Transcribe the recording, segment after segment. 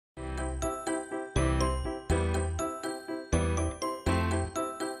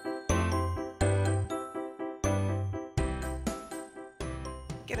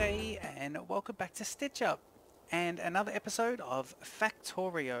G'day and welcome back to Stitch Up and another episode of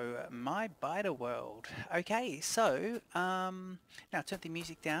Factorio, my biter world. Okay, so now turn the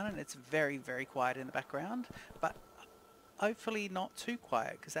music down and it's very quiet in the background, but hopefully not too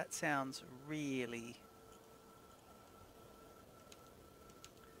quiet because that sounds really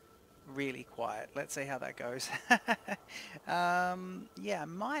quiet. Let's see how that goes. Yeah, I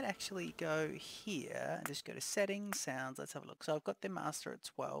might actually go here and just go to settings, sounds. Let's have a look. So I've got the master at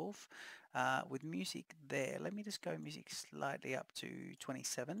 12 with music there. Let me just go music slightly up to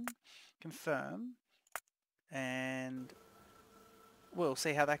 27. Confirm. And we'll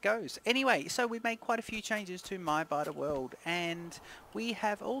see how that goes. Anyway, so we've made quite a few changes to My Biter World, and we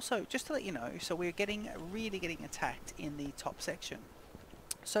have also, just to let you know, so we're really getting attacked in the top section.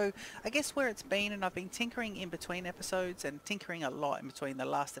 So I guess where it's been, and I've been tinkering in between episodes and tinkering a lot in between the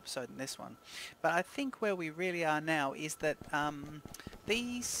last episode and this one, but I think where we really are now is that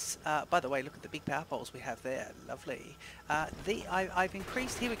these, by the way, look at the big power poles we have there, lovely. I've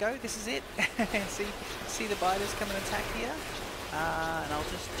increased, here we go, this is it. see the biters come and attack here. And I'll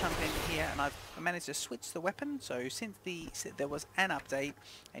just jump in here, and I've managed to switch the weapon. So since there was an update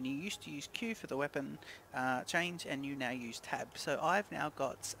and you used to use Q for the weapon change, and you now use tab. So I've now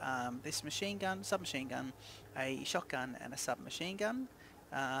got this machine gun, submachine gun, a shotgun and a submachine gun.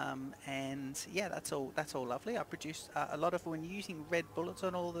 And yeah, that's all lovely. I produced a lot of when using red bullets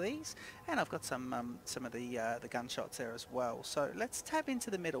on all of these, and I've got some of the gunshots there as well. So let's tab into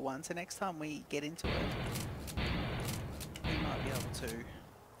the middle one, so next time we get into it we might be able to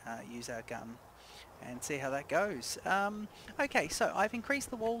use our gun and see how that goes. Okay, so I've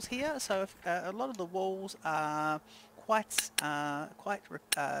increased the walls here, so if, a lot of the walls are quite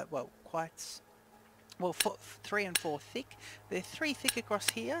well, 3 and 4 thick. They're 3 thick across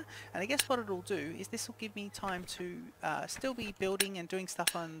here, and I guess what it'll do is this will give me time to still be building and doing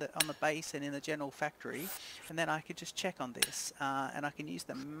stuff on the base and in the general factory, and then I could just check on this, and I can use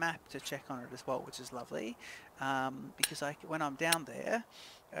the map to check on it as well, which is lovely, because when I'm down there,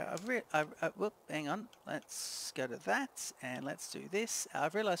 whoop, hang on, let's go to that and let's do this.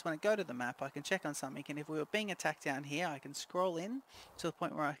 I've realized when I go to the map I can check on something, and if we were being attacked down here I can scroll in to the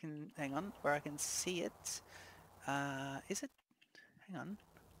point where I can, hang on, where I can see it. Is it? Hang on.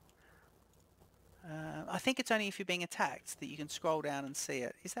 I think it's only if you're being attacked that you can scroll down and see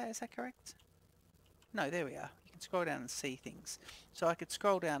it. Is that correct? No, there we are. You can scroll down and see things. So I could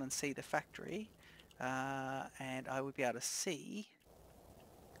scroll down and see the factory, and I would be able to see.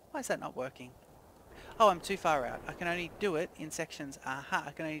 Why is that not working? Oh, I'm too far out. I can only do it in sections. Aha,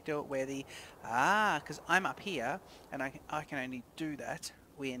 I can only do it where the... because I'm up here, and I can only do that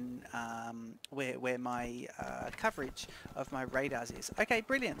when where my coverage of my radars is. Okay,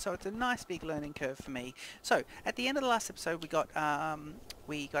 brilliant. So it's a nice big learning curve for me. So at the end of the last episode, we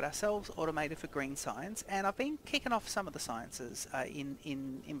got ourselves automated for green science, and I've been kicking off some of the sciences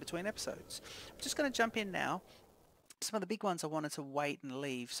in between episodes. I'm just going to jump in now. Some of the big ones I wanted to wait and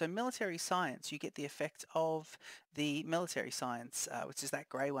leave. So military science, you get the effect of the military science, which is that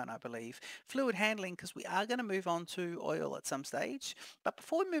grey one, I believe. Fluid handling, because we are going to move on to oil at some stage. But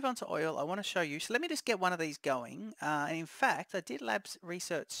before we move on to oil, I want to show you. So let me just get one of these going. And in fact, I did labs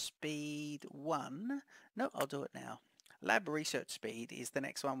research speed 1. No, I'll do it now. Lab research speed is the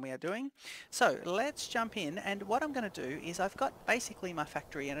next one we are doing. So let's jump in, and what I'm going to do is I've got basically my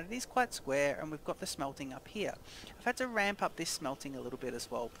factory, and it is quite square, and we've got the smelting up here. I've had to ramp up this smelting a little bit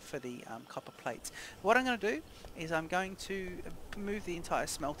as well for the copper plates. What I'm going to do is I'm going to move the entire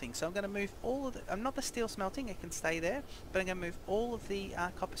smelting. So I'm going to move all of the, not the steel smelting, it can stay there, but I'm going to move all of the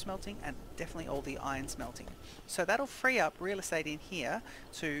copper smelting and definitely all the iron smelting. So that'll free up real estate in here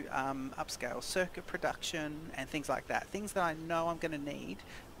to upscale circuit production and things like that. Things that I know I'm going to need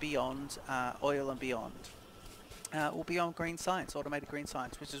beyond oil and beyond. Or beyond green science, automated green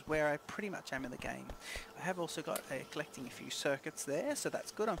science, which is where I pretty much am in the game. I have also got collecting a few circuits there, so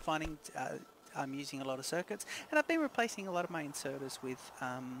that's good. I'm finding I'm using a lot of circuits, and I've been replacing a lot of my inserters with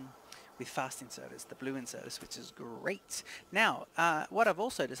fast inserters, the blue inserters, which is great. Now, what I've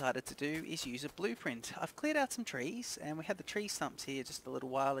also decided to do is use a blueprint. I've cleared out some trees, and we had the tree stumps here just a little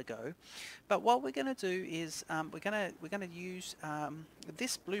while ago. But what we're going to do is we're going to use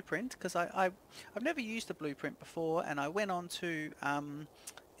this blueprint, because I've never used a blueprint before, and I went on to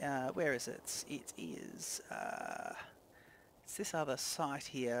where is it? It is it's this other site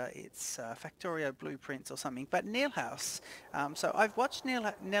here. It's Factorio Blueprints or something. But Neilhouse. So I've watched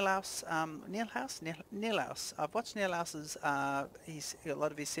Neilhouse. Neilhouse. I've watched Neilhouse's a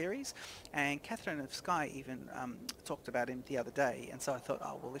lot of his series, and Catherine of Sky even talked about him the other day. And so I thought,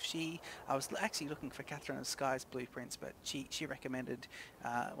 oh well, I was actually looking for Catherine of Sky's blueprints, but she recommended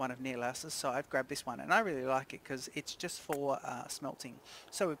one of Neilhouse's, so I've grabbed this one, and I really like it because it's just for smelting.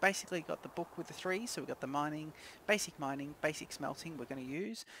 So we've basically got the book with the three. So we've got the mining, basic smelting we're going to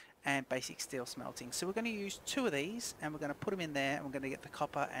use, and basic steel smelting. So we're going to use two of these, and we're going to put them in there, and we're going to get the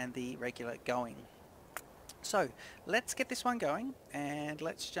copper and the regular going. So let's get this one going, and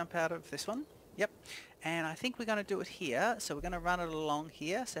let's jump out of this one. Yep. And I think we're going to do it here. So we're going to run it along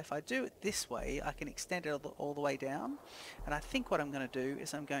here. So if I do it this way, I can extend it all the way down. And I think what I'm going to do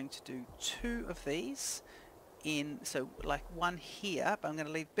is I'm going to do two of these in, so like one here, but I'm going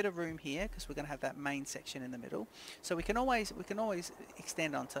to leave a bit of room here because we're going to have that main section in the middle. So we can always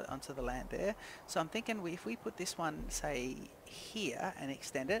extend onto the land there. So I'm thinking if we put this one, say, here and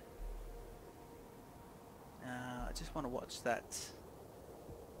extend it. I just want to watch that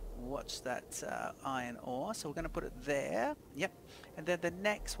iron ore. So we're going to put it there. Yep. And then the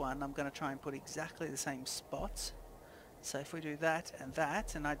next one, I'm going to try and put exactly the same spot. So if we do that,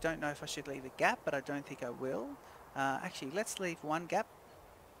 and I don't know if I should leave a gap, but I don't think I will. Actually, let's leave one gap.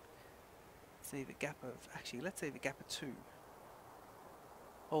 Let's leave a gap of 2.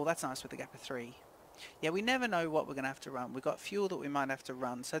 Oh, that's nice with a gap of 3. Yeah, we never know what we're going to have to run. We've got fuel that we might have to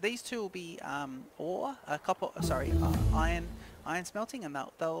run. So these two will be iron smelting, and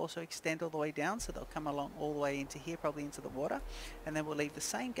they'll also extend all the way down. So they'll come along all the way into here, probably into the water. And then we'll leave the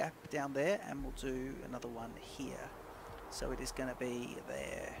same gap down there, and we'll do another one here. So it is going to be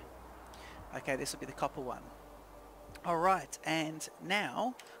there. Okay, this will be the copper one. Alright, and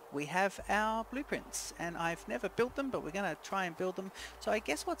now we have our blueprints, and I've never built them, but we're going to try and build them. So I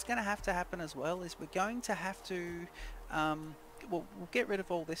guess what's going to have to happen as well is we're going to have to we'll get rid of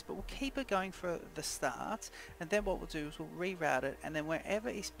all this, but we'll keep it going for the start, and then what we'll do is we'll reroute it, and then wherever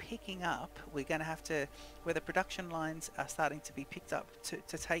it's picking up, we're going to have to, where the production lines are starting to be picked up,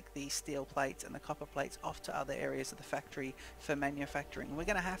 to take the steel plates and the copper plates off to other areas of the factory for manufacturing. We're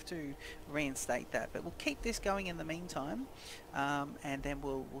going to have to reinstate that, but we'll keep this going in the meantime, and then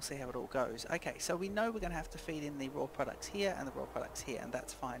we'll see how it all goes. Okay, so we know we're going to have to feed in the raw products here and the raw products here, and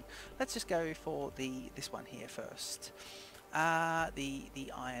that's fine. Let's just go for this one here first.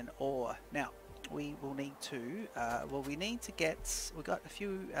 The iron ore. Now we will need to we've got a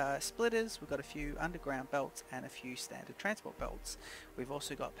few splitters, we've got a few underground belts, and a few standard transport belts. We've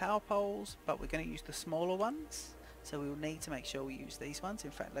also got power poles, but we're going to use the smaller ones, so we will need to make sure we use these ones.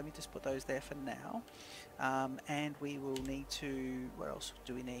 In fact, let me just put those there for now. And we will need to, what else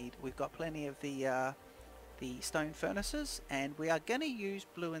do we need? We've got plenty of the stone furnaces, and we are going to use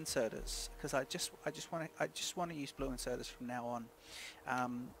blue inserters because I just want to use blue inserters from now on.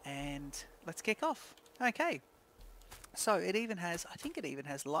 And let's kick off. Okay, so it even has, I think it even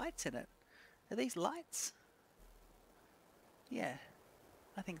has lights in it. Are these lights? Yeah,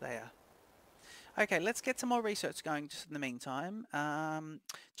 I think they are. Okay, let's get some more research going just in the meantime.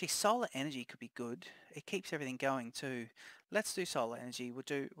 Gee, solar energy could be good. It keeps everything going too. Let's do solar energy. We'll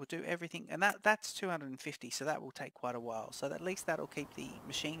do everything, and that's 250, so that will take quite a while. So at least that'll keep the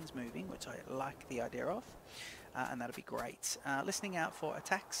machines moving, which I like the idea of, and that'll be great. Listening out for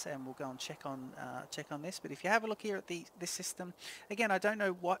attacks, and we'll go and check on this. But if you have a look here at this system, again, I don't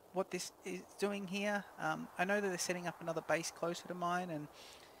know what this is doing here. I know that they're setting up another base closer to mine, and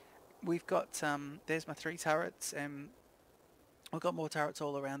we've got there's my 3 turrets, and we've got more turrets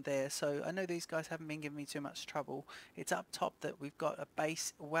all around there. So I know these guys haven't been giving me too much trouble. It's up top that we've got a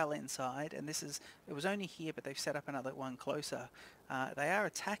base well inside, and it was only here, but they've set up another one closer. They are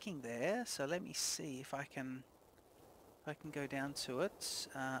attacking there, so let me see if I can go down to it.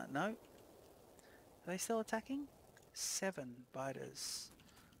 No, are they still attacking? 7 biters.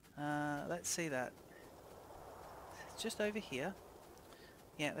 Let's see that. Just over here.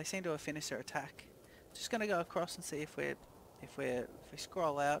 Yeah, they seem to have finished their attack. Just going to go across and see if we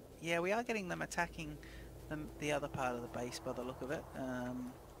scroll out. Yeah, we are getting them attacking the other part of the base by the look of it.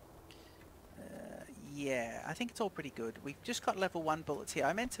 Yeah, I think it's all pretty good. We've just got level 1 bullets here.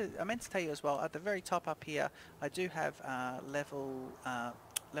 I meant to tell you as well, at the very top up here, I do have level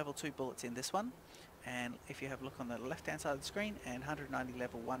 2 bullets in this one. and if you have a look on the left hand side of the screen, and 190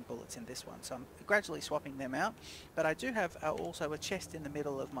 level 1 bullets in this one. So I'm gradually swapping them out, but I do have also a chest in the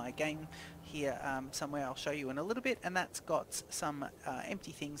middle of my game here somewhere. I'll show you in a little bit, and that's got some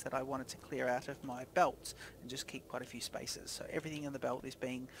empty things that I wanted to clear out of my belt and just keep quite a few spaces. So everything in the belt is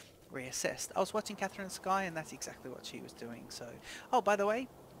being reassessed. I was watching Catherine Sky, and that's exactly what she was doing. So, oh, by the way,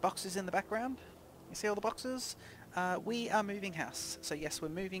 boxes in the background. You see all the boxes? We are moving house. So yes, we're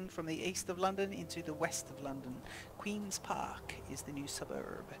moving from the east of London into the west of London. Queen's Park is the new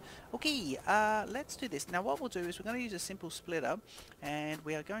suburb. Okay, let's do this. Now what we'll do is we're going to use a simple splitter, and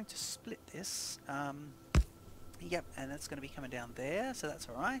we are going to split this. Yep, and that's going to be coming down there, so that's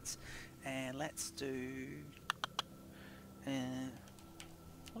alright. And let's do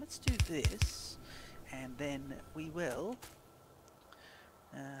this, and then we will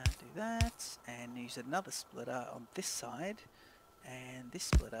do that, and use another splitter on this side, and this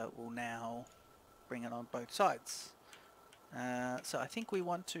splitter will now bring it on both sides. So I think we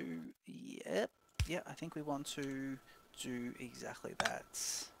want to, I think we want to do exactly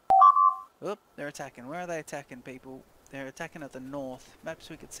that. Oop, they're attacking. Where are they attacking, people? They're attacking at the north. Perhaps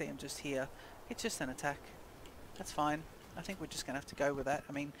we could see them just here. It's just an attack. That's fine. I think we're just going to have to go with that.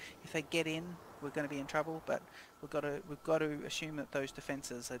 I mean, if they get in, we're going to be in trouble, but we've got to assume that those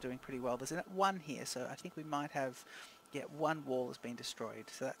defences are doing pretty well. There's one here, so I think we might have, one wall has been destroyed,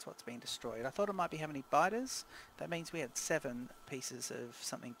 so that's what's been destroyed. I thought it might be how many biters. That means we had 7 pieces of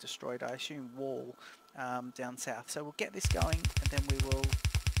something destroyed. I assume wall down south. So we'll get this going, and then we'll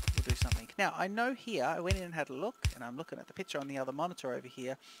do something. Now I know here, I went in and had a look, and I'm looking at the picture on the other monitor over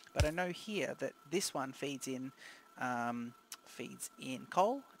here, but I know here that this one feeds in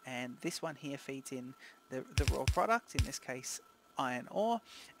coal, and this one here feeds in the raw product, in this case iron ore,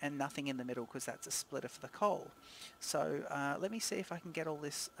 and nothing in the middle because that's a splitter for the coal. So let me see if I can get all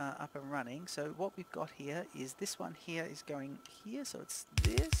this up and running. So what we've got here is this one here is going here, so it's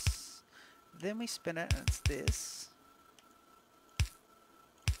this, then we spin it and it's this,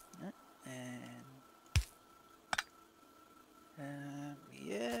 and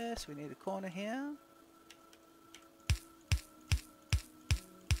yes, we need a corner here.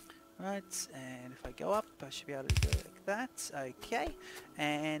 Right, and if I go up, I should be able to go like that. Okay,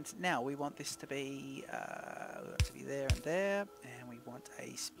 and now we want this to be, there and there, and we want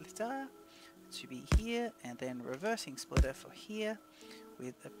a splitter to be here, and then reversing splitter for here,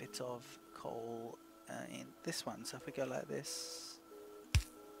 with a bit of coal in this one. So if we go like this.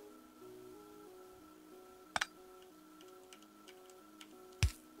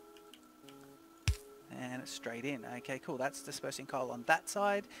 And it's straight in. Okay, cool. That's dispersing coal on that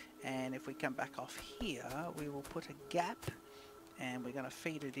side. And if we come back off here, we will put a gap, and we're going to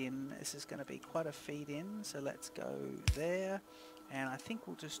feed it in. This is going to be quite a feed in. So let's go there. And I think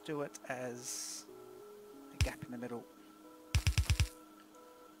we'll just do it as a gap in the middle.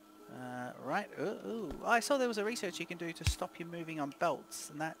 Right. Ooh. I saw there was a research you can do to stop you moving on belts,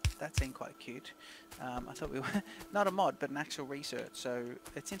 and that seemed quite cute. I thought we were not a mod, but an actual research. So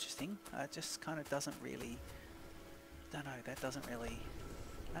it's interesting. It just kind of doesn't really. Don't know. That doesn't really.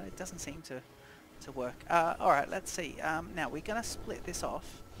 It doesn't seem to work. All right. Let's see. Now we're going to split this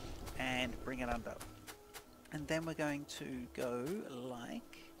off and bring it under, and then we're going to go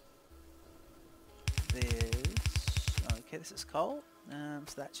like this. Okay, this is coal.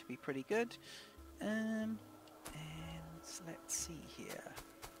 So that should be pretty good. And let's see here.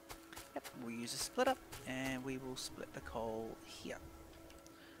 Yep, we'll use a splitter, and we will split the coal here.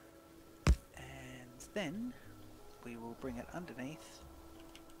 And then we will bring it underneath.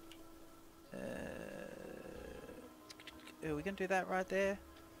 Are we going to do that right there?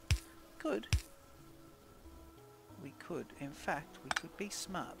 Could. We could. In fact, we could be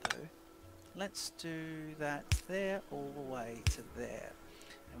smart though. Let's do that there all the way to there,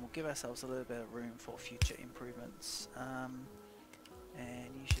 and we'll give ourselves a little bit of room for future improvements.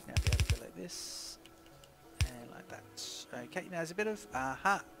 And you should now be able to go like this and like that. Okay, now there's a bit of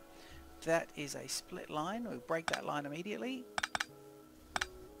that is a split line. We'll break that line immediately,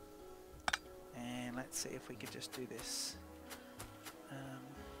 and let's see if we could just do this.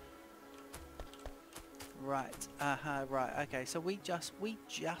 Right. Right. Okay. So we just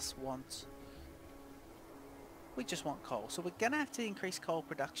want coal. So we're gonna have to increase coal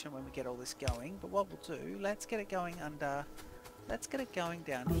production when we get all this going. But what we'll do, let's get it going under. Let's get it going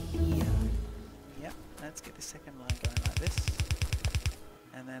down here. Yep. Let's get the second line going like this.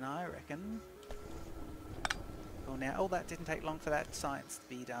 And then I reckon. Oh, now all that didn't take long for that science to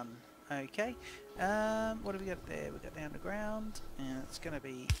be done. Okay. What do we got there? We got the underground, and it's gonna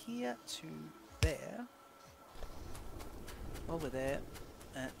be here to there. Over there,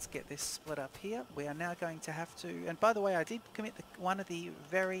 Let's get this split up here. We are now going to have to, and by the way, I did commit one of the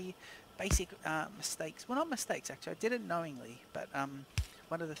very basic mistakes. Well, not mistakes actually, I did it knowingly, but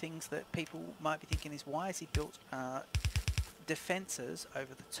one of the things that people might be thinking is, why has he built defences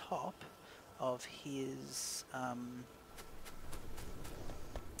over the top of his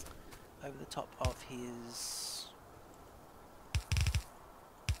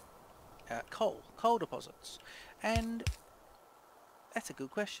coal deposits? And that's a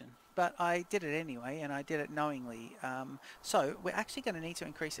good question, but I did it anyway, and I did it knowingly. So we're actually going to need to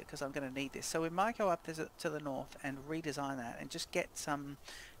increase it because I'm going to need this. So we might go up to the north and redesign that and just get some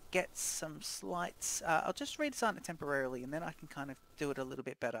slight. I'll just redesign it temporarily, and then I can kind of do it a little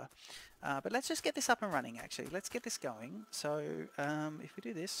bit better. But let's just get this up and running. Actually, let's get this going. So if we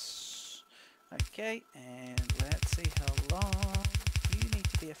do this, okay, and let's see how long. You need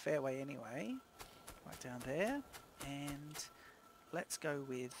to be a fairway anyway, right down there, and let's go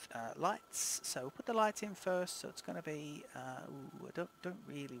with lights. So we'll put the lights in first. So it's going to be. Ooh, I don't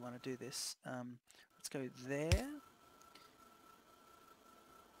really want to do this. Let's go there.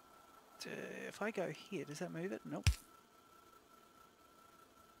 If I go here, does that move it? Nope.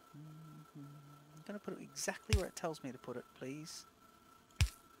 I'm going to put it exactly where it tells me to put it, please.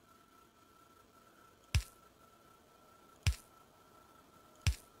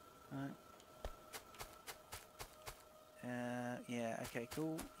 Right. Yeah, okay,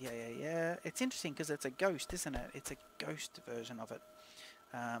 cool. Yeah. It's interesting because it's a ghost, isn't it? It's a ghost version of it.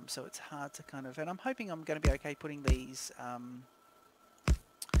 So it's hard to kind of... And I'm hoping I'm going to be okay putting these...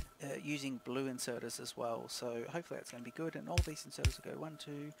 using blue inserters as well, so hopefully that's going to be good. And all these inserters will go 1,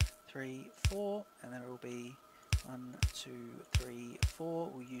 2, 3, 4, and then it will be 1, 2, 3, 4.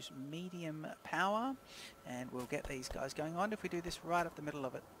 We'll use medium power, and we'll get these guys going on. If we do this right up the middle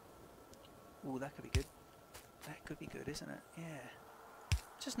of it, ooh, that could be good. That could be good, isn't it? Yeah.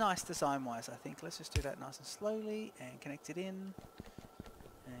 Just nice design-wise, I think. Let's just do that nice and slowly and connect it in,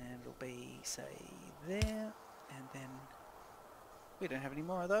 and it'll be, say, there, and then. We don't have any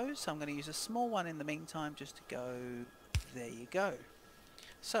more of those, so I'm going to use a small one in the meantime just to go, there you go.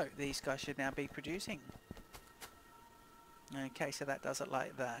 So these guys should now be producing. Okay, so that does it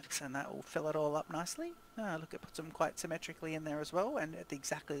like that, and that will fill it all up nicely. Look, it puts them quite symmetrically in there as well, and at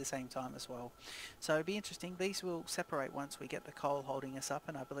exactly the same time as well. So it'll be interesting. These will separate once we get the coal holding us up,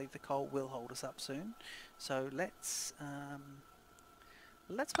 and I believe the coal will hold us up soon. So let's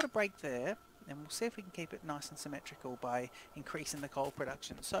put a break there, and we'll see if we can keep it nice and symmetrical by increasing the coal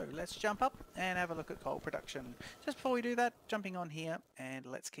production. So let's jump up and have a look at coal production. Just before we do that, jumping on here, and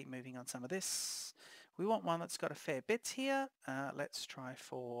let's keep moving on some of this. We want one that's got a fair bit here. Let's try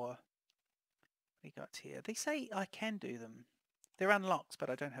for, what do we got here? They say I can do them. They're unlocked,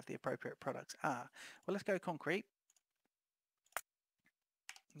 but I don't have the appropriate products. Well, let's go concrete.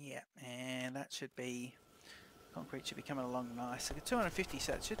 Yeah, and that should be... Concrete should be coming along nice. So 250,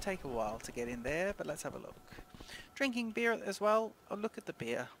 so it should take a while to get in there, but let's have a look. Drinking beer as well. Oh, look at the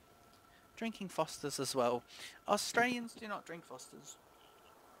beer. Drinking Fosters as well. Australians do not drink Fosters,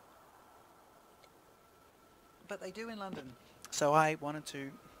 but they do in London. So I wanted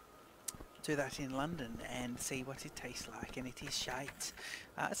to do that in London and see what it tastes like, and it is shite.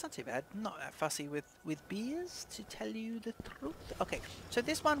 It's not too bad. Not that fussy with beers, to tell you the truth. Okay, so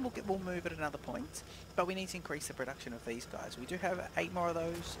this one we'll move at another point, but we need to increase the production of these guys. We do have 8 more of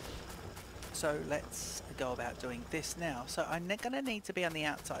those, so let's go about doing this now. So I'm going to need to be on the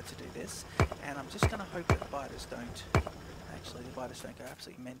outside to do this, and I'm just going to hope that the biters don't. Actually, the biters don't go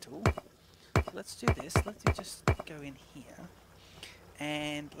absolutely mental. So let's do this. Let's just go in here.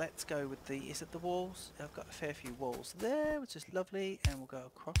 And let's go with the, is it the walls? I've got a fair few walls there, which is lovely, and we'll go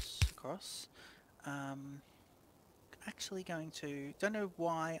across. Actually going to, don't know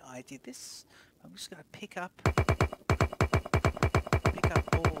why I did this. I'm just going to pick up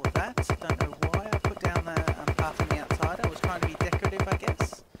all of that. Don't know why I put down the path on the outside. I was trying to be decorative, I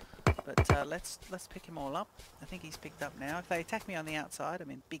guess. But let's pick him all up. I think he's picked up now. If they attack me on the outside, I'm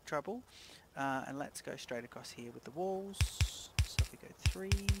in big trouble. And let's go straight across here with the walls. So if we go 3.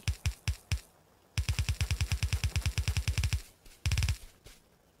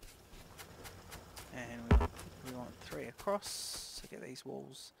 And we want 3 across, so get these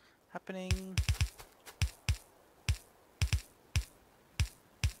walls happening.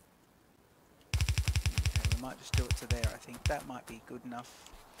 Okay, we might just do it to there. I think that might be good enough.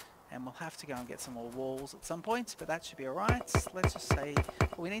 And we'll have to go and get some more walls at some point, but that should be alright. Let's just say,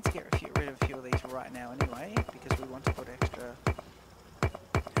 well, we need to get rid of a few of these right now anyway, because we want to put extra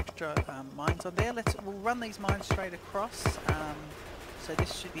mines on there. We'll run these mines straight across, so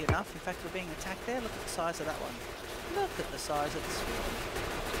this should be enough. In fact, we're being attacked there. Look at the size of that one. Look at the size of the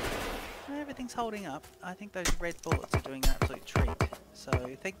sword. Everything's holding up. I think those red bullets are doing an absolute treat. So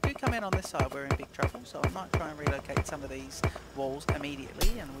if they do come in on this side, we're in big trouble. So I might try and relocate some of these walls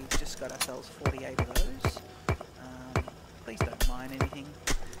immediately, and we've just got ourselves 48 of those. Please don't mine anything.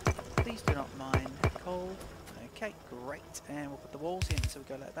 Please do not mine coal. Okay, great. And we'll put the walls in, so we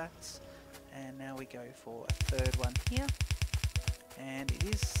go like that. And now we go for a third one here. And it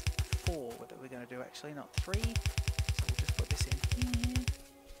is 4 that we're going to do actually, not 3. So we'll just put this in here.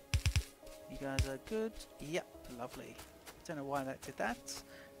 You guys are good? Yep, lovely. Don't know why that did that,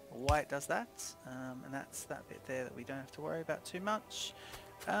 or why it does that. And that's that bit there that we don't have to worry about too much.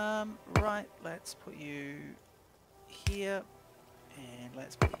 Right, let's put you here. And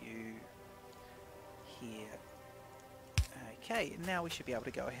let's put you here. Okay, now we should be able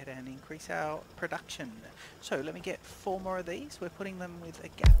to go ahead and increase our production. So let me get 4 more of these. We're putting them with a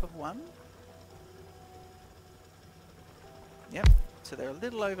gap of 1. Yep, so they're a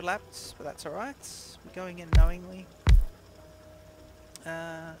little overlapped, but that's alright. We're going in knowingly.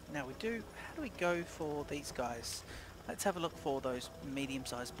 Now we do, how do we go for these guys? Let's have a look for those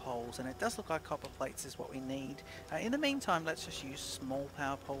medium-sized poles, and it does look like copper plates is what we need. In the meantime, let's just use small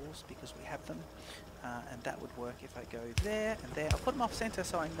power poles because we have them, and that would work if I go there and there. I'll put them off center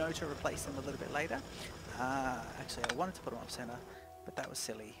so I know to replace them a little bit later. Actually, I wanted to put them off center, but that was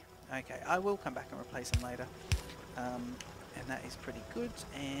silly. Okay, I will come back and replace them later, and that is pretty good.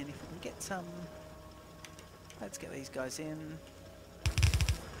 And if we can get some, let's get these guys in.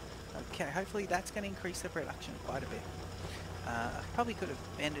 Okay, hopefully that's going to increase the production quite a bit. I probably could have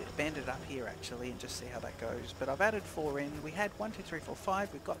banded up here actually and just see how that goes, but I've added 4 in. We had 1, 2, 3, 4,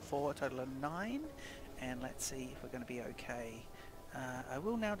 5. We've got 4, a total of 9, and let's see if we're going to be okay. I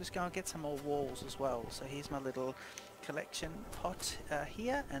will now just go and get some more walls as well. So here's my little collection pot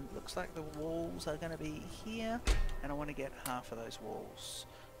here, and it looks like the walls are going to be here, and I want to get half of those walls.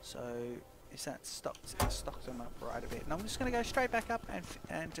 So is that stocked them up right a bit, and I'm just going to go straight back up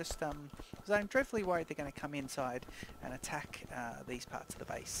and just because I'm dreadfully worried they're going to come inside and attack these parts of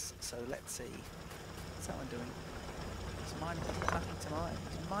the base. So let's see, what's that one doing? He's mining on nothing to mine.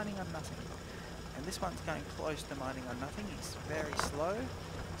 He's mining on nothing, and this one's going close to mining on nothing. He's very slow.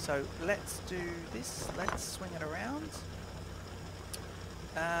 So let's do this. Let's swing it around.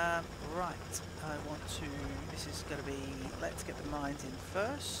 Right, I want to, this is going to be, let's get the mines in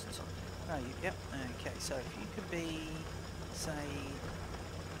first. Oh, yep, okay, so if you could be, say,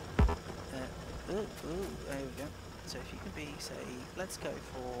 there we go. So if you can be, say, let's go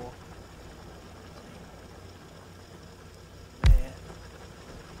for, say, there,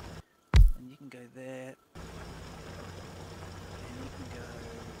 and you can go there, and you can go,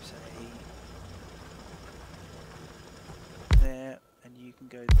 say, there, and you can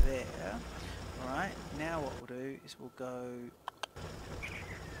go there. Alright, now what we'll do is we'll go,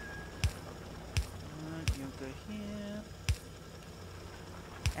 you'll go here,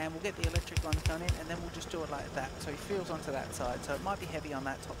 and we'll get the electric ones done in, and then we'll just do it like that. So he feels onto that side, so it might be heavy on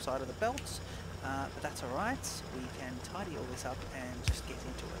that top side of the belt, but that's alright. We can tidy all this up and just get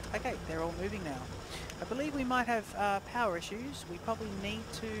into it. Okay, they're all moving now. I believe we might have power issues. We probably need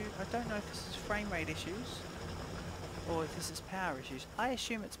to, I don't know if this is frame rate issues, or if this is power issues. I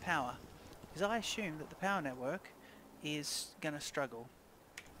assume it's power, because I assume that the power network is going to struggle.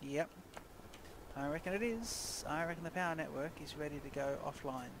 Yep. I reckon it is. I reckon the power network is ready to go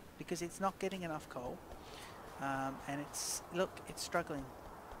offline because it's not getting enough coal, and it's, look, it's struggling.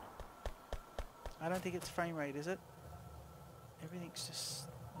 I don't think it's frame rate, is it? Everything's just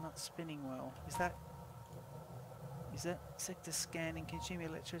not spinning well. Is that sector scanning, consuming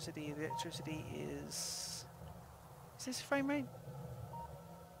electricity? The electricity is this frame rate?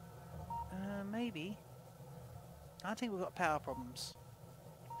 Maybe. I think we've got power problems.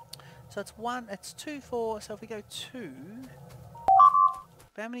 So it's 2, 4, so if we go 2,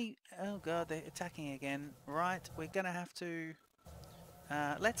 how many, oh god, they're attacking again. Right, we're going to have to,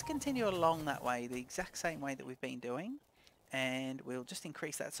 let's continue along that way, the exact same way that we've been doing, and we'll just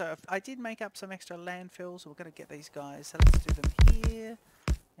increase that. So if I did make up some extra landfills, we're going to get these guys, so let's do them here,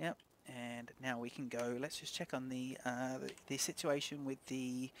 yep, and now we can go, let's just check on the situation with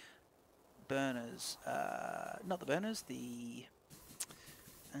the burners, not the burners, the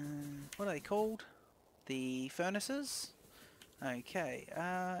what are they called? The furnaces. Okay,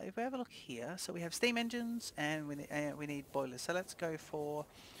 if we have a look here, so we have steam engines and we need boilers. So let's go for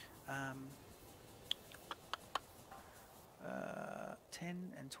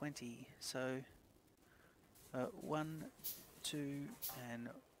 10 and 20. So 1, 2, and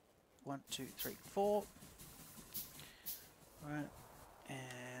 1, 2, 3, 4. Right,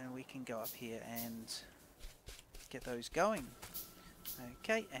 and we can go up here and get those going.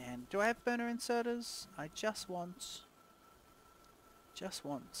 Okay, and do I have burner inserters? I just want 1,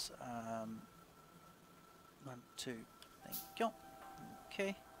 2. Thank you.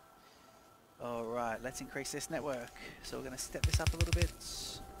 Okay. Alright, let's increase this network. So we're going to step this up a little bit.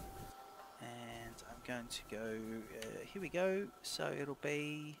 And I'm going to go, here we go. So it'll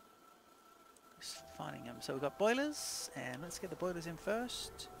be, just finding them. So we've got boilers, and let's get the boilers in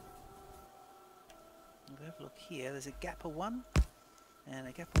first. We'll have a look here. There's a gap of 1, and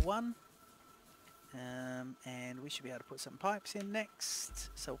a gap of 1. And we should be able to put some pipes in next.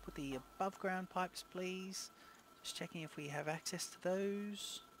 So we'll put the above ground pipes, please. Just checking if we have access to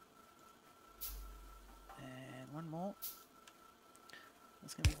those. And 1 more.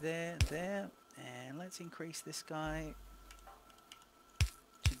 That's going to be there, there. And let's increase this guy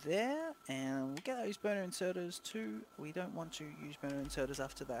to there. And we'll get those burner inserters too. We don't want to use burner inserters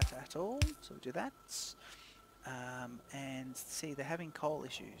after that at all. So we'll do that. And see, they're having coal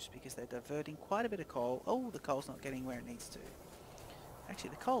issues because they're diverting quite a bit of coal. Oh, the coal's not getting where it needs to.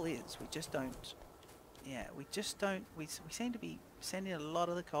 Actually, the coal is. We just don't... Yeah, we just don't... We seem to be sending a lot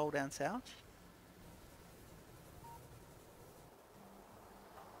of the coal down south.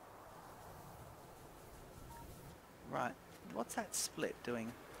 Right, what's that split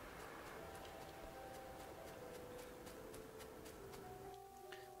doing?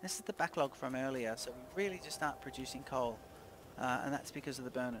 This is the backlog from earlier, so we really just aren't producing coal. And that's because of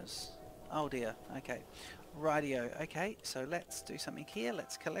the burners. Oh dear, okay. Rightio, okay, so let's do something here.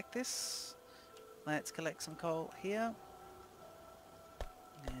 Let's collect this. Let's collect some coal here.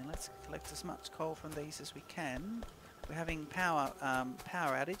 And let's collect as much coal from these as we can. We're having power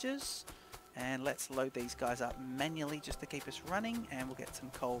outages. And let's load these guys up manually just to keep us running, and we'll get some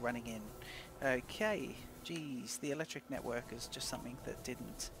coal running in. Okay, geez, the electric network is just something that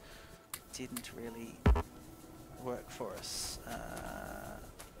didn't really work for us.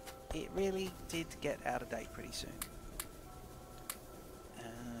 It really did get out of date pretty soon.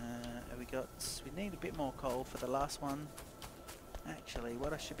 We need a bit more coal for the last one. Actually,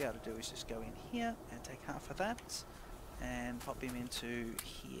 what I should be able to do is just go in here and take half of that and pop him into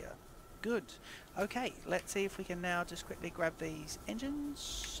here. Good. Okay, let's see if we can now just quickly grab these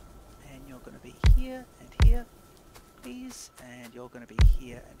engines. And you're going to be here and here, please. And you're going to be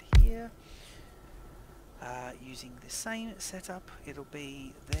here and here. Using the same setup, it'll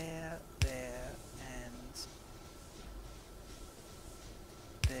be there, there, and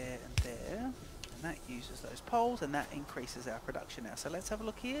there, and there. And that uses those poles, and that increases our production now. So let's have a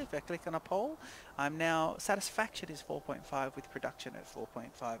look here. If I click on a pole, I'm now satisfaction is 4.5 with production at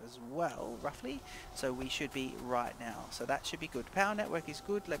 4.5 as well, roughly. So we should be right now. So that should be good. Power network is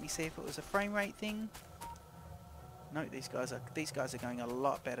good. Let me see if it was a frame rate thing. No, these guys are going a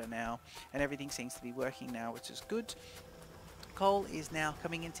lot better now, and everything seems to be working now, which is good. Coal is now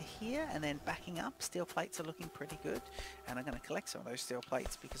coming into here and then backing up. Steel plates are looking pretty good, and I'm going to collect some of those steel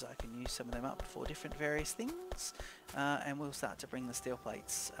plates because I can use some of them up for different various things, and we'll start to bring the steel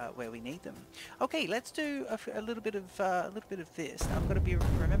plates where we need them. Okay, let's do a little bit of this. Now I've got to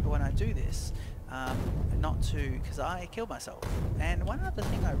remember when I do this not to, because I killed myself. And one other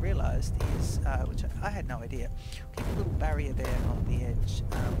thing I realized is, which I had no idea, keep a little barrier there on the edge.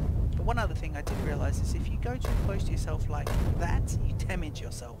 But one other thing I did realize is if you go too close to yourself like that, you damage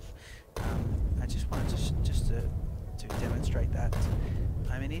yourself. I just wanted to demonstrate that.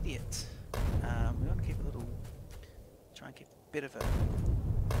 I'm an idiot. We want to keep a little, try and keep a bit of a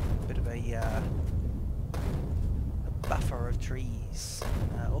buffer of trees.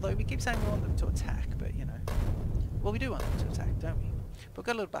 Although we keep saying we want them to attack, but you know, well, we do want them to attack, don't we? But we've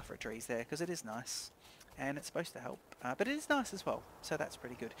got a little buffer of trees there because it is nice. And it's supposed to help, but it is nice as well, so that's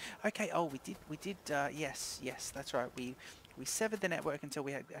pretty good. Okay, oh, we did, yes, that's right, we severed the network until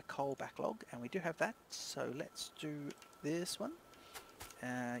we had a coal backlog, and we do have that, so let's do this one.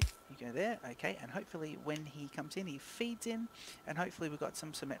 You go there, okay, and hopefully when he comes in, he feeds in, and hopefully we've got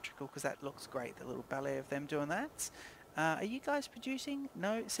some symmetrical, because that looks great, the little ballet of them doing that. Are you guys producing?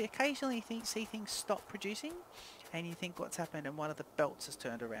 No, see, occasionally you see things stop producing, and you think what's happened, and one of the belts has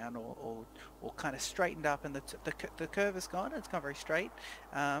turned around or kind of straightened up, and the curve has gone. It's gone very straight,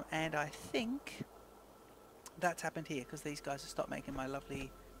 and I think that's happened here because these guys have stopped making my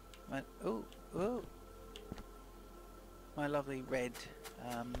lovely, my lovely red.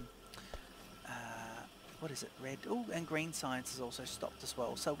 What is it? Red. Oh, and green science has also stopped as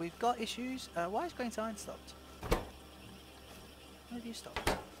well. So we've got issues. Why is green science stopped? Why have you stopped?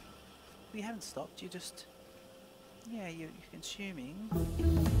 You haven't stopped. You just. Yeah, you're consuming.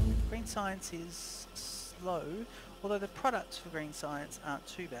 Green science is slow, although the products for green science aren't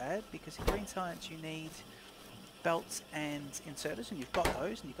too bad, because in green science you need belts and inserters, and you've got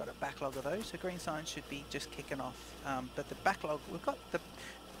those, and you've got a backlog of those, so green signs should be just kicking off. But the backlog,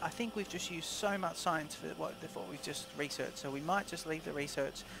 I think we've just used so much science for what we've just researched, so we might just leave the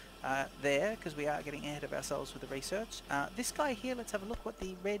research there, because we are getting ahead of ourselves with the research. This guy here, let's have a look what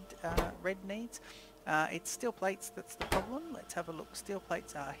the red needs. It's steel plates that's the problem. Let's have a look. Steel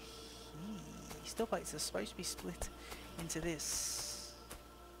plates are here. Steel plates are supposed to be split into this.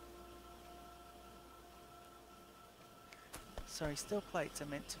 Sorry, steel plates are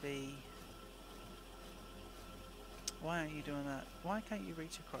meant to be... Why aren't you doing that? Why can't you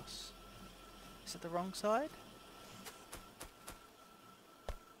reach across? Is it the wrong side?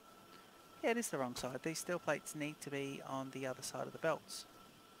 Yeah, it is the wrong side. These steel plates need to be on the other side of the belts.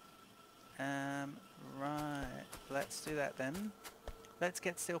 Right, let's do that then. Let's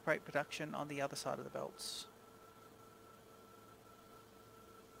get steel plate production on the other side of the belts.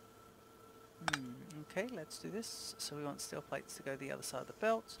 Okay, let's do this. So we want steel plates to go the other side of the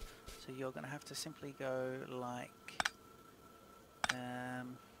belt. So you're going to have to simply go like...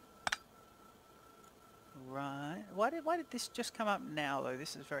 right. Why did this just come up now though?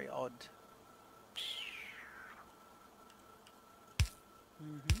 This is very odd.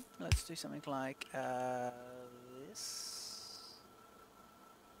 Let's do something like this.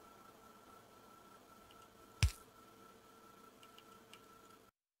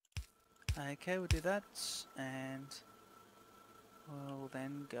 Okay, we'll do that, and we'll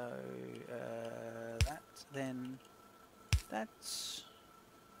then go that, then that,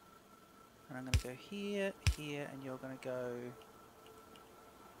 and I'm going to go here, here, and you're going to go,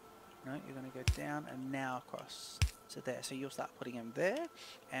 no, you're going to go down and now across to there. So you'll start putting them there,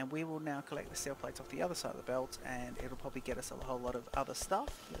 and we will now collect the steel plates off the other side of the belt, and it'll probably get us a whole lot of other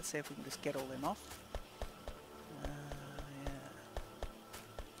stuff. Let's see if we can just get all them off.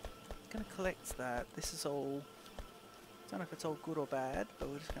 Going to collect that. This is all, I don't know if it's all good or bad, but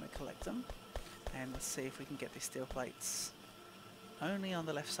we're just going to collect them, and let's see if we can get these steel plates only on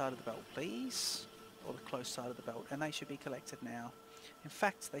the left side of the belt, please, or the close side of the belt, and they should be collected now. In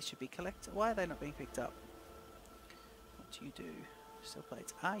fact, they should be collected. Why are they not being picked up? What do you do? Steel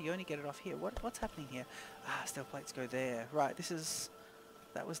plates. Ah, you only get it off here. What's happening here? Ah, steel plates go there. Right,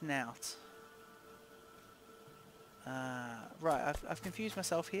 that was Nout. Right, I've confused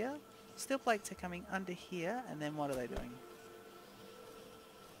myself here. Steel plates are coming under here, and then what are they doing?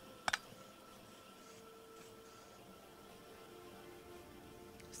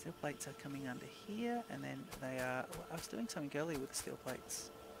 Steel plates are coming under here, and then they are... I was doing something earlier with the steel plates.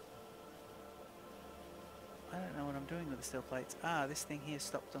 I don't know what I'm doing with the steel plates. Ah, this thing here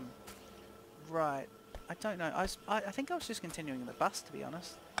stopped them. Right, I don't know. I think I was just continuing the bus, to be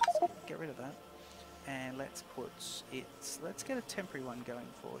honest. Let's get rid of that. And let's get a temporary one going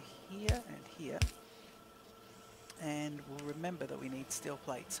for here and here, and we'll remember that we need steel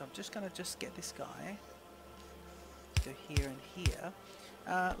plates. So I'm just going to get this guy to go here and here.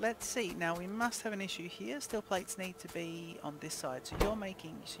 Let's see, now we must have an issue here. Steel plates need to be on this side, so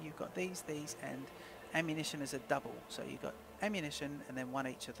you've got these, and ammunition is a double, so you've got ammunition and then one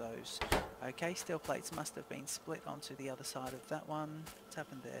each of those. Okay, steel plates must have been split onto the other side of that one. What's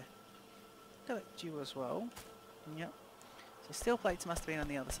happened there? Collect you as well. Yep. So steel plates must have been on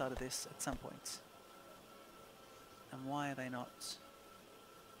the other side of this at some point. And why are they not?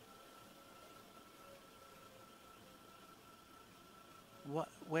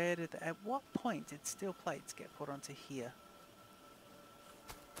 At what point did steel plates get put onto here?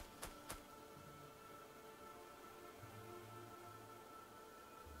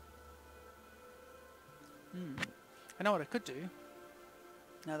 I know what I could do.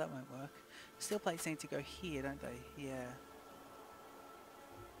 No, that won't work. Steel plates need to go here, don't they? Yeah.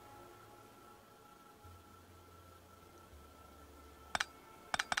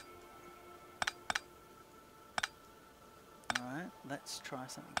 Alright, let's try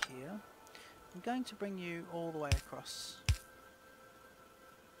something here. I'm going to bring you all the way across.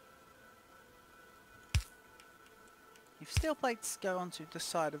 If steel plates go onto the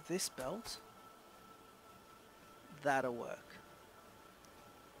side of this belt, that'll work.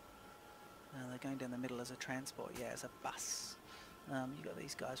 They're going down the middle as a transport, yeah, as a bus. You've got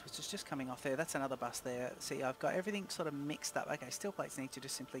these guys, which is just coming off there. That's another bus there. See, I've got everything sort of mixed up. Okay, steel plates need to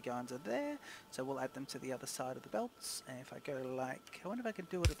just simply go under there, so we'll add them to the other side of the belts. And if I go like, I wonder if I can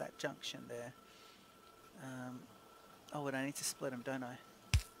do it at that junction there. Oh, but I need to split them, don't I?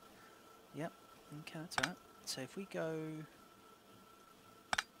 Yep, okay, that's alright. So if we go,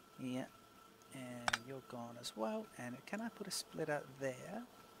 yeah, and you're gone as well. And can I put a splitter there?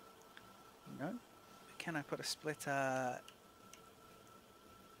 No. Can I put a splitter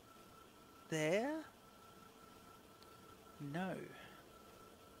there? No.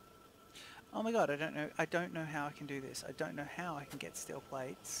 Oh my god, I don't know how I can do this. I don't know how I can get steel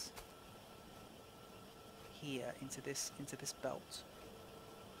plates here into this belt.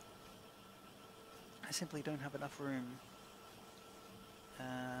 I simply don't have enough room.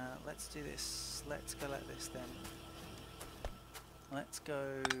 Let's do this. Let's go like this then. Let's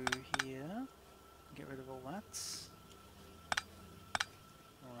go here. Get rid of all that.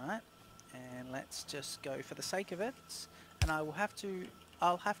 Alright. And let's just go for the sake of it. And I'll have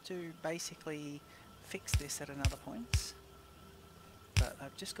to basically fix this at another point. But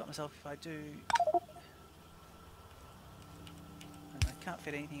I've just got myself, if I do... And I can't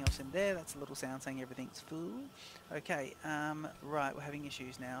fit anything else in there. That's a little sound saying everything's full. Okay, right, we're having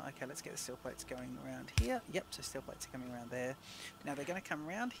issues now. Okay, let's get the steel plates going around here. Yep, so steel plates are coming around there. Now they're going to come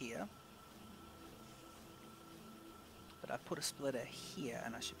around here. But I put a splitter here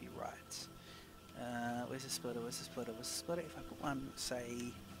and I should be right. Where's the splitter? Where's the splitter? Where's the splitter? If I put one,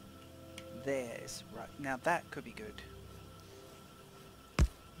 say, there's right. Now that could be good.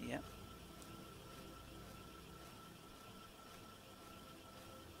 Yeah.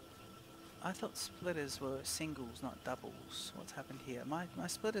 I thought splitters were singles, not doubles. What's happened here? My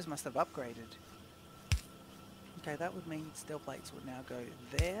splitters must have upgraded. Okay, that would mean steel plates would now go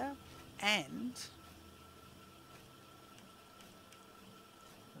there and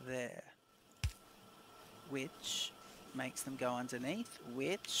there, which makes them go underneath,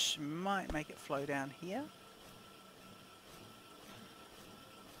 which might make it flow down here,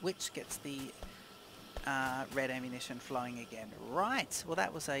 which gets the red ammunition flowing again. Right, well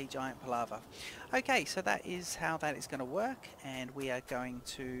that was a giant palaver. Okay, so that is how that is going to work, and we are going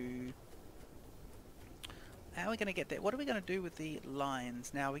to... How are we going to get there? What are we going to do with the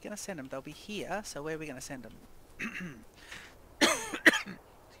lines? Now we're going to send them, they'll be here, so where are we going to send them?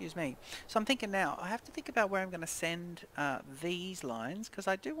 Excuse me. So I'm thinking now, I have to think about where I'm going to send these lines, because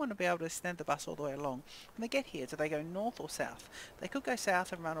I do want to be able to send the bus all the way along. When they get here, do they go north or south? They could go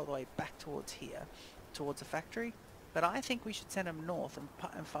south and run all the way back towards here, towards the factory, but I think we should send them north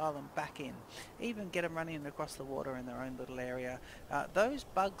and file them back in. Even get them running across the water in their own little area. Those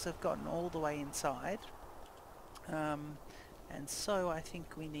bugs have gotten all the way inside, and so I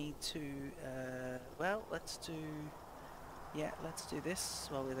think we need to, well, let's do this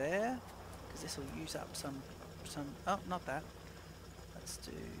while we're there, because this will use up some, oh, not that. Let's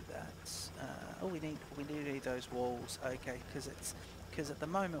do that. Oh, we need those walls, okay, because at the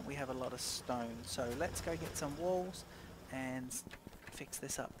moment we have a lot of stone, so let's go get some walls and fix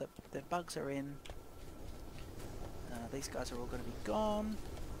this up. The bugs are in. These guys are all going to be gone.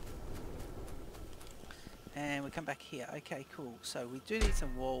 And we come back here. Okay, cool. So we do need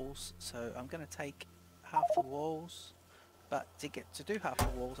some walls, so I'm going to take half the walls. But to do half the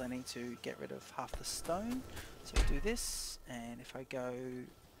walls, I need to get rid of half the stone. So we do this, and if I go,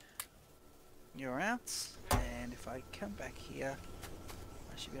 you're out, and if I come back here,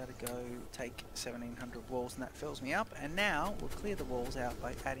 I should be able to go take 1700 walls, and that fills me up. And now we'll clear the walls out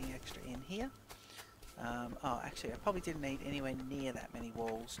by adding extra in here. Oh, actually, I probably didn't need anywhere near that many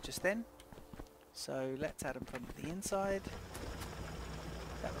walls just then. So let's add them from the inside.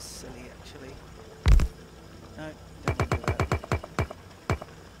 That was silly, actually. No, don't want to do that.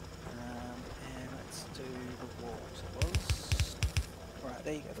 And let's do the walls. Right,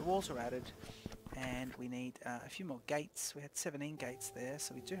 there you go. The walls are added, and we need a few more gates. We had 17 gates there,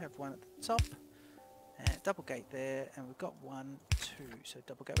 so we do have one at the top, and double gate there, and we've got 1, 2, so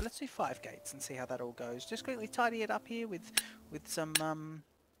double gate. But let's do 5 gates and see how that all goes. Just quickly tidy it up here with some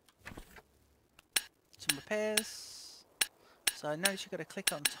repairs. So notice you've got to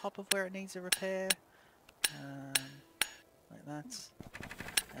click on top of where it needs a repair. Like that.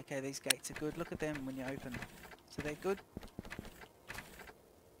 Okay, these gates are good. Look at them when you open. So they're good.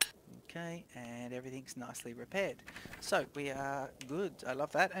 Okay, and everything's nicely repaired. So we are good. I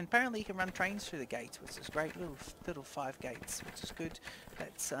love that. And apparently you can run trains through the gate, which is great. Little 5 gates, which is good.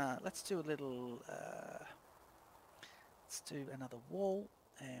 Let's do a little. Let's do another wall,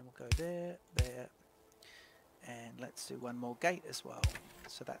 and we'll go there, there, and let's do one more gate as well.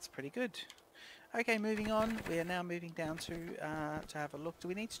 So that's pretty good. Okay, moving on. We are now moving down to have a look. Do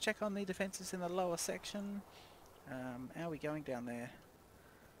we need to check on the defences in the lower section? How are we going down there?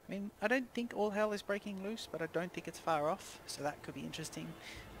 I mean, I don't think all hell is breaking loose, but I don't think it's far off, so that could be interesting.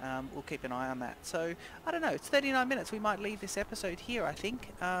 We'll keep an eye on that. So, I don't know, it's 39 minutes. We might leave this episode here, I think.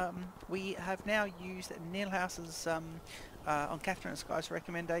 We have now used Neil House's, on Catherine and Sky's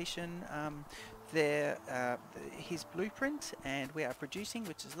recommendation, his blueprint, and we are producing,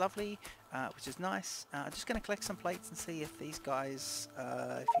 which is lovely, which is nice. I'm just going to collect some plates and see if these guys,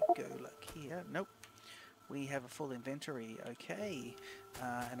 if you go look here, nope. we have a full inventory. Okay,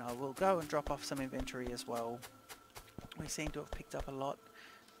 and I will go and drop off some inventory as well. We seem to have picked up a lot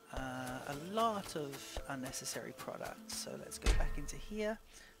of unnecessary products. So let's go back into here.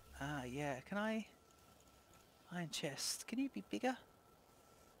 Yeah, can I... Iron chest, can you be bigger?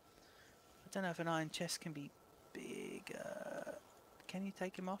 I don't know if an iron chest can be bigger. Can you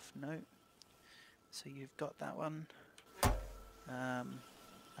take him off? No. So you've got that one. I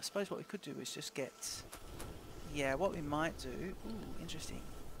suppose what we could do is just get... Yeah, what we might do... Ooh, interesting.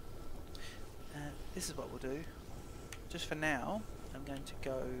 This is what we'll do. Just for now, I'm going to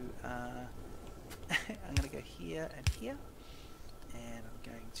go... I'm going to go here and here. And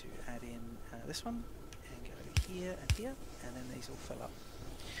I'm going to add in this one. And go here and here. And then these all fill up.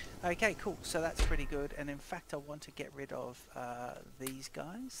 Okay, cool. So that's pretty good. And in fact, I want to get rid of these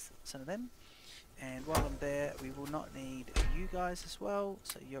guys. Some of them. And while I'm there, we will not need you guys as well,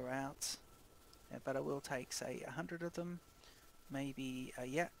 so you're out. But I will take, say, 100 of them, maybe,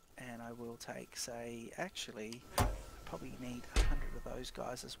 yeah, and I will take, say, actually, I probably need 100 of those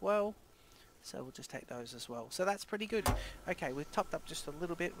guys as well. So we'll just take those as well. So that's pretty good. Okay, we've topped up just a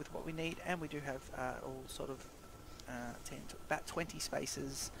little bit with what we need, and we do have all sort of 10 to about 20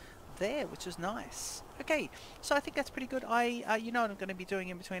 spaces there, which is nice. Okay, so I think that's pretty good. You know what I'm going to be doing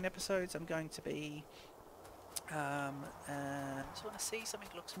in between episodes. I'm going to be just want to see, something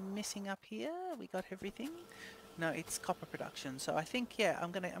looks missing up here. We got everything. No, it's copper production. So I think, yeah,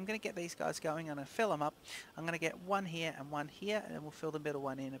 I'm gonna get these guys going. I'm gonna fill them up. I'm gonna get one here and one here, and then we'll fill the middle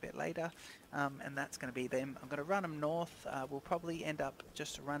one in a bit later. And that's gonna be them. I'm gonna run them north. We'll probably end up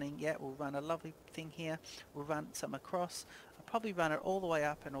just running. Yeah, we'll run a lovely thing here. We'll run some across. I'll probably run it all the way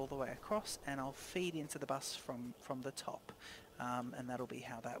up and all the way across, and I'll feed into the bus from the top. And that'll be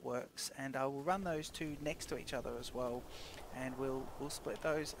how that works. And I will run those two next to each other as well, and we'll split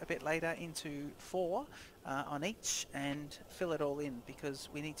those a bit later into 4 on each and fill it all in, because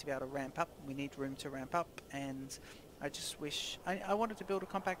we need to be able to ramp up. We need room to ramp up, and I just wish I wanted to build a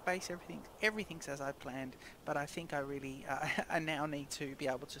compact base. Everything's as I planned, but I think I really I now need to be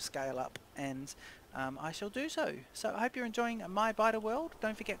able to scale up, and I shall do so. So I hope you're enjoying my Biter World.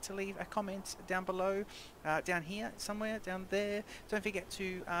 Don't forget to leave a comment down below, down here somewhere, down there. Don't forget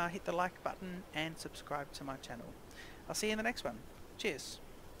to hit the like button and subscribe to my channel. I'll see you in the next one. Cheers.